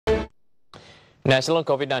National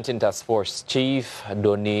COVID-19 Task Force Chief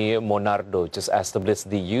Doni Monardo just established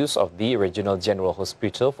the use of the Regional General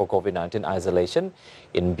Hospital for COVID-19 isolation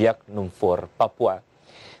in Biak, Numfor, Papua.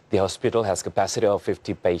 The hospital has capacity of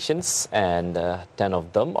 50 patients and 10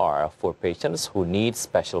 of them are for patients who need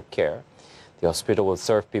special care. The hospital will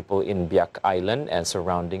serve people in Biak Island and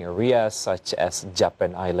surrounding areas such as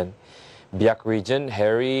Japan Island. Biak region,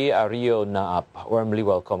 Harry Aryo Naap warmly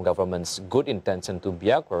welcomed government's good intention to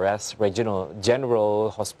Biak, whereas Regional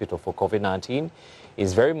General Hospital for COVID-19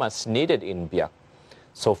 is very much needed in Biak.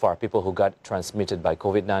 So far, people who got transmitted by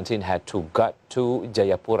COVID-19 had to go to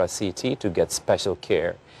Jayapura City to get special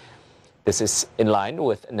care. This is in line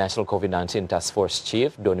with National COVID-19 Task Force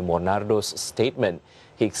Chief Doni Monardo's statement.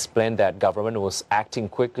 He explained that government was acting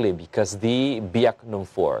quickly because the Biak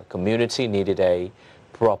Numfor community needed a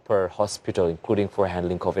proper hospital, including for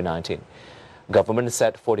handling COVID-19. Government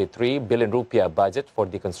set 43 billion rupiah budget for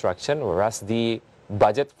the construction, whereas the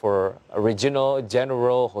budget for a Regional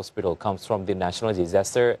General Hospital comes from the National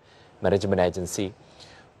Disaster Management Agency.